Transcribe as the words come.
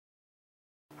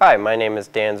Hi, my name is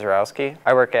Dan Zyrowski.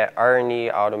 I work at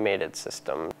R&E Automated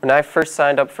Systems. When I first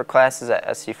signed up for classes at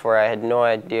SC4, I had no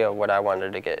idea what I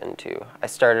wanted to get into. I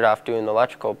started off doing the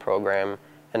electrical program,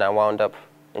 and I wound up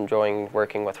enjoying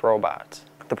working with robots.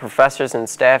 The professors and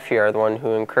staff here are the ones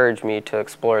who encouraged me to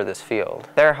explore this field.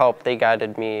 With their help, they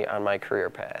guided me on my career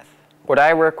path. What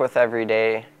I work with every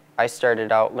day, I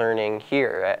started out learning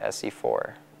here at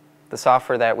SC4. The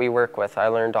software that we work with, I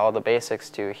learned all the basics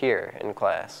to here in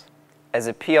class. As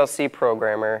a PLC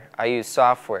programmer, I use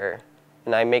software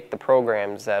and I make the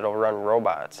programs that'll run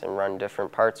robots and run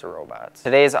different parts of robots.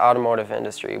 Today's automotive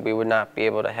industry, we would not be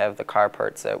able to have the car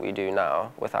parts that we do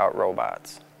now without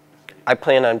robots. I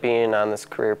plan on being on this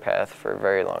career path for a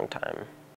very long time.